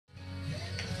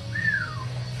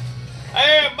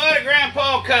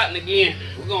Paul Cotton again.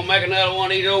 We're gonna make another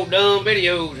one of these old dumb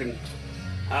videos,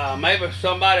 and maybe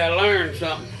somebody will learn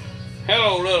something.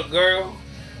 Hello, little girl.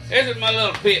 This is my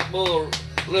little pit bull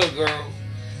little girl,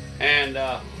 and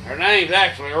her name's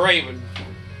actually Raven.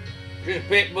 She's a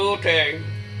pit bull terrier.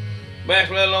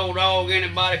 Best little old dog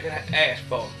anybody could ask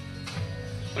for.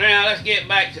 But now let's get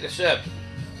back to the subject.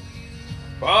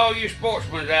 For all you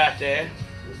sportsmen out there,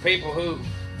 people who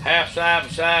have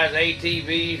side-by-sides,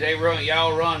 ATVs,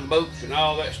 y'all run boats and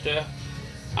all that stuff.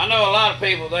 I know a lot of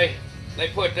people, they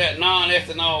put that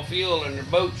non-ethanol fuel in their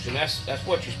boats, and that's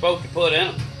what you're supposed to put in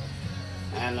them.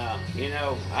 And you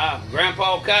know,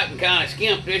 Grandpa Cotton kind of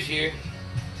skimped this year,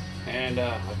 and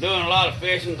I'm doing a lot of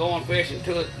fishing, going fishing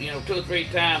 2 or 3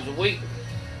 times a week.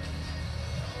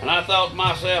 And I thought to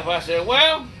myself, I said,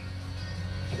 well,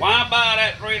 why buy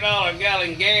that $3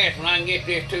 gallon gas when I can get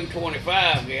this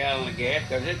 $2.25 gallon of gas?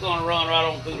 Because it's going to run right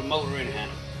on through the motor anyhow.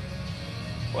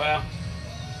 Well,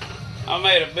 I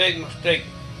made a big mistake.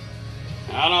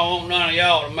 I don't want none of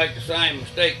y'all to make the same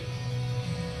mistake.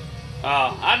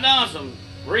 I done some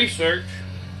research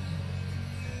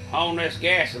on this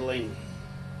gasoline.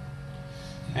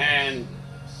 And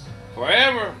for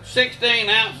every 16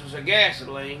 ounces of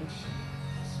gasoline,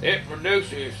 it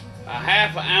produces a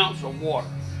 ½ ounce of water.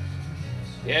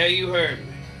 Yeah, you heard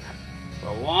me.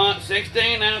 For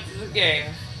 16 ounces of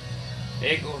gas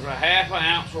equals a ½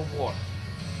 ounce of water.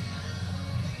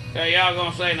 Now y'all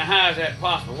gonna say, now how is that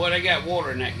possible? Well, they got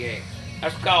water in that gas.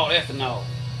 That's called ethanol.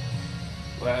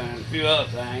 Well, and a few other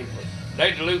things, but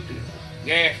they dilute the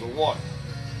gas with water.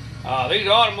 These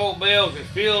automobiles with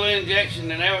fuel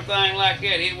injection and everything like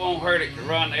that, it won't hurt it to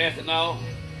run the ethanol.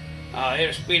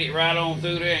 It'll spit it right on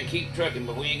through there and keep trucking.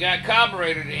 But when you got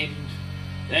carbureted engines,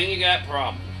 then you got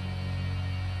problems.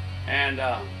 And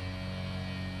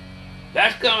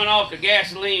that's coming off the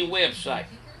gasoline website,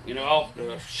 you know, off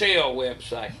the Shell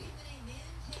website.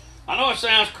 I know it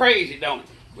sounds crazy, don't it?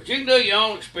 But you can do your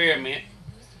own experiment.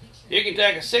 You can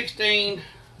take a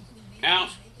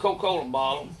 16-ounce Coca-Cola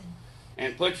bottle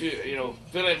and put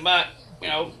fill it about 2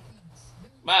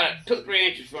 or 3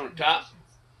 inches from the top,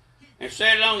 and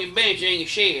set it on your bench in your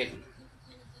shed.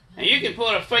 And you can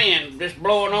put a fan just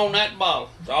blowing on that bottle.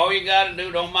 That's all you got to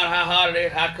do. Don't matter how hot it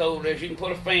is, how cold it is. You can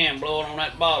put a fan blowing on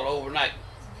that bottle overnight.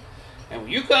 And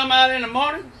when you come out in the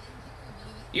morning,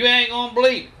 you ain't going to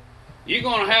believe it. You're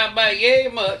going to have about yay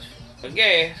much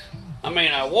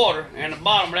of water in the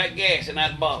bottom of that gas in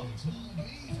that bottle.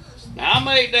 Now, I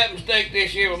made that mistake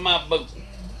this year with my boat.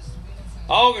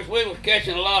 August, we was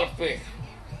catching a lot of fish.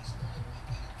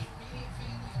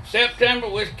 September,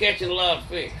 we was catching a lot of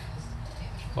fish.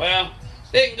 Well,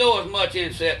 didn't go as much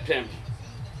in September.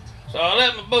 So I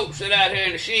let my boat sit out here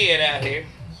in the shed out here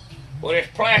with this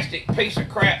plastic piece of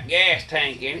crap gas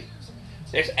tank in it.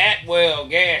 This Atwell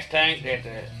gas tank that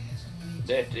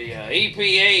the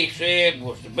EPA said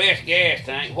was the best gas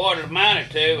tank. What it amounted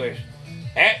to is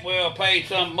Atwell paid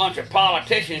some bunch of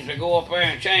politicians to go up there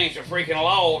and change the freaking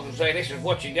laws and say this is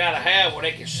what you got to have where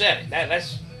they can set it.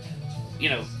 That's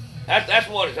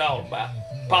what it's all about,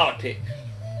 politics.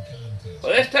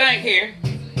 Well, this tank here,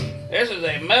 this is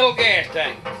a metal gas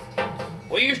tank.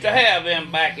 We used to have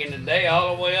them back in the day,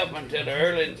 all the way up until the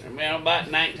early, about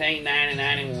 1990,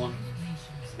 91.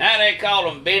 Now they call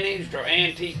them vintage or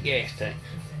antique gas tanks.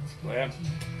 Well,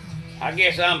 I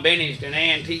guess I'm vintage and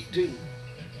antique too.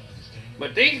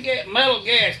 But these metal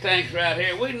gas tanks right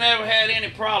here, we never had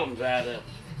any problems out of them.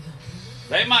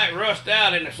 They might rust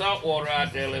out in the salt water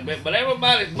out there a little bit, but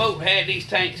everybody's boat had these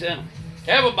tanks in them.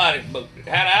 Everybody's boat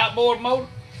had an outboard motor.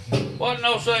 Wasn't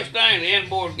no such thing as an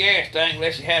inboard gas tank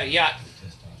unless you had a yacht.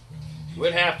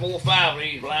 We'd have 4 or 5 of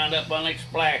these lined up on the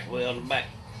splash well in the back.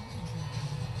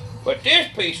 But this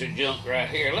piece of junk right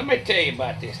here, let me tell you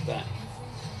about this thing.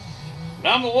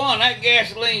 Number one, that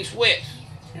gasoline sweats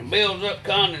and builds up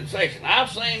condensation. I've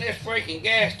seen this freaking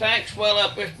gas tank swell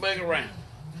up this big around.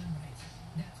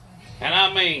 And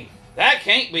I mean, that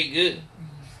can't be good.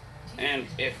 And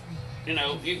if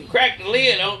you can crack the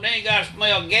lid on it, then you got to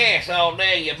smell gas all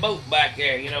day in your boat back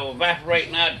there,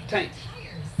 evaporating out the tank.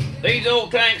 These old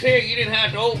tanks here, you didn't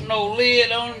have to open no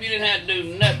lid on them. You didn't have to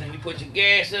do nothing. You put your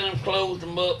gas in them, closed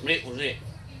them up, and it was it.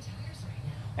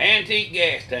 Antique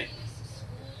gas tank.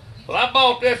 Well, I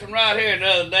bought this one right here the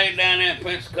other day down there in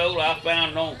Pensacola. I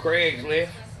found it on Craigslist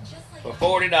for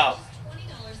 $40.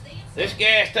 This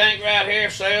gas tank right here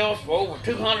sells for over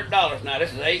 $200 now.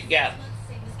 This is 8 gallons.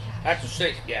 That's a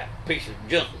 6 gallon piece of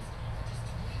junk.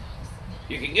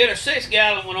 You can get a 6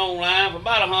 gallon one online for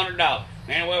about $100.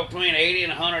 Anywhere between $80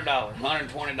 and $100,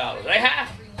 $120. They high.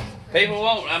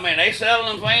 People they selling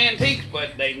them for antiques,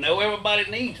 but they know everybody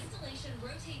needs them.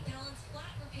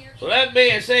 So that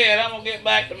being said, I'm gonna get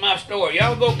back to my story.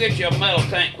 Y'all go get your metal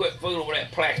tank. Quit fooling with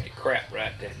that plastic crap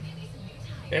right there.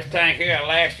 This tank here will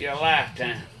last you a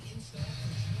lifetime.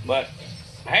 But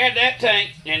I had that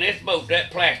tank in this boat, that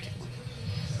plastic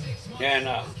one. And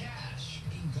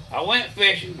I went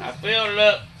fishing. I filled it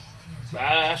up.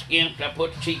 I skimped. I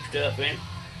put the cheap stuff in.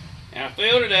 And I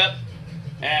filled it up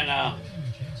and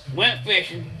went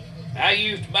fishing. I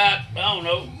used about, I don't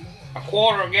know, a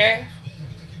quarter of gas.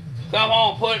 Come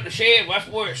home, put it in the shed. That's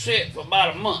where it sit for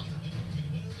about a month.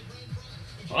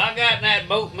 Well, I got in that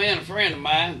boat, me and a friend of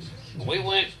mine. We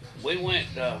went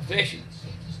fishing.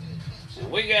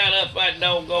 And we got up that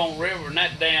doggone river, and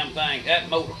that damn thing, that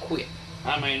motor quit.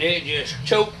 I mean, it just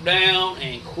choked down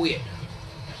and quit.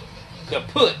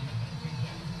 Kaput.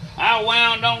 I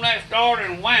wound on that starter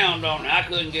and wound on it. I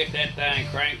couldn't get that thing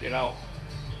cranked at all.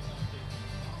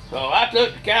 So I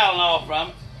took the cowling off from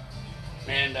it,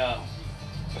 and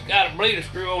it's got a bleeder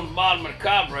screw on the bottom of the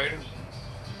carburetor.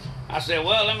 I said,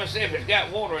 well, let me see if it's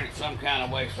got water in it some kind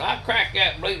of way. So I cracked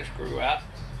that bleeder screw out,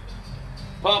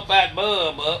 pumped that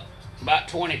bulb up about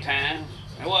 20 times.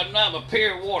 There wasn't nothing but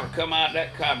pure water come out of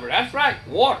that carburetor. That's right,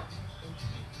 water.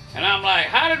 And I'm like,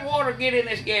 how did water get in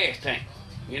this gas tank?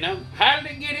 You know, how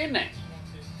did it get in there?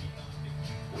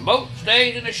 The boat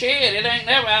stays in the shed. It ain't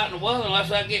never out in the weather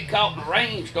unless I get caught in a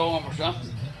rainstorm or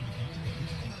something.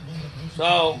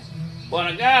 So when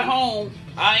I got home,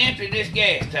 I emptied this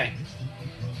gas tank.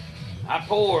 I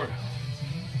poured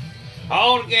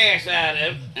all the gas out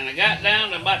of it, and I got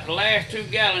down to about the last 2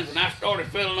 gallons, and I started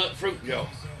filling up fruit jars.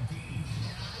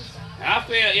 And I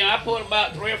feel, I put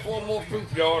about 3 or 4 more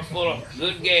fruit jars full of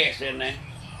good gas in there.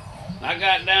 I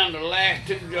got down to the last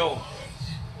 2 jars.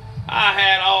 I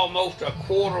had almost a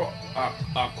quart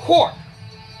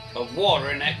of water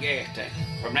in that gas tank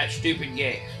from that stupid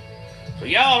gas. So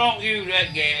y'all don't use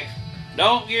that gas.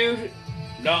 Don't use it.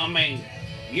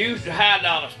 Use the high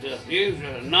dollar stuff. Use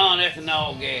the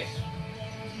non-ethanol gas.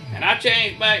 And I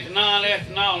changed back to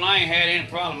non-ethanol, and I ain't had any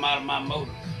problem out of my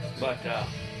motor. But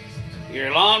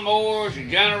your lawnmowers, your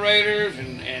generators,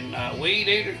 and weed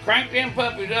eaters, crank them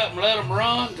puppies up and let them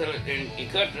run till you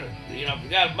cut the, if you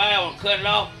got a valve, cut it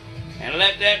off, and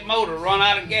let that motor run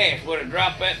out of gas where it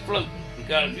drop that flute.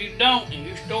 Because if you don't and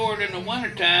you store it in the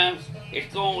wintertime,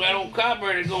 that old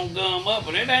carburetor's gonna gum up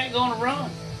and it ain't gonna run.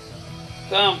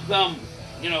 Come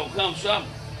summer.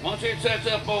 Once it sets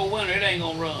up all winter, it ain't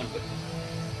gonna run. But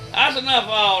that's enough of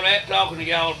all that, talking to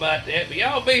y'all about that. But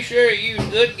y'all be sure you use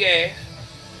good gas.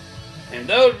 And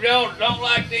those of y'all that don't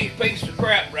like these pieces of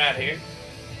crap right here,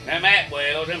 them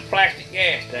Atwells, them plastic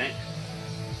gas tanks,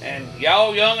 and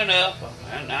y'all young enough,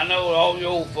 and I know all you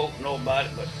old folks know about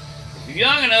it, but if you're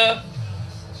young enough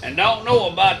and don't know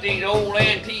about these old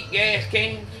antique gas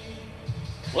cans,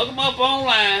 look them up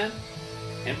online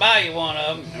and buy you one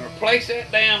of them and replace that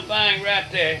damn thing right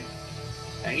there,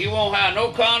 and you won't have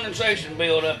no condensation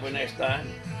build up in this thing,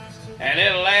 and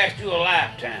it'll last you a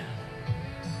lifetime.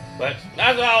 But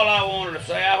that's all I wanted to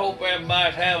say. I hope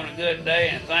everybody's having a good day,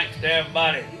 and thanks to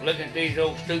everybody looking at these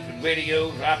old stupid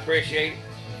videos. I appreciate it.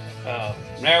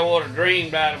 Never would have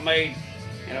dreamed I'd have made,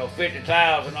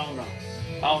 50,000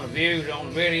 on the views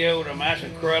on the videos. I mean, that's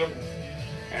incredible.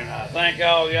 And I thank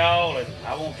all y'all, and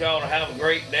I want y'all to have a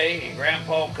great day. And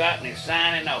Grandpa Cotton is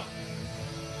signing off.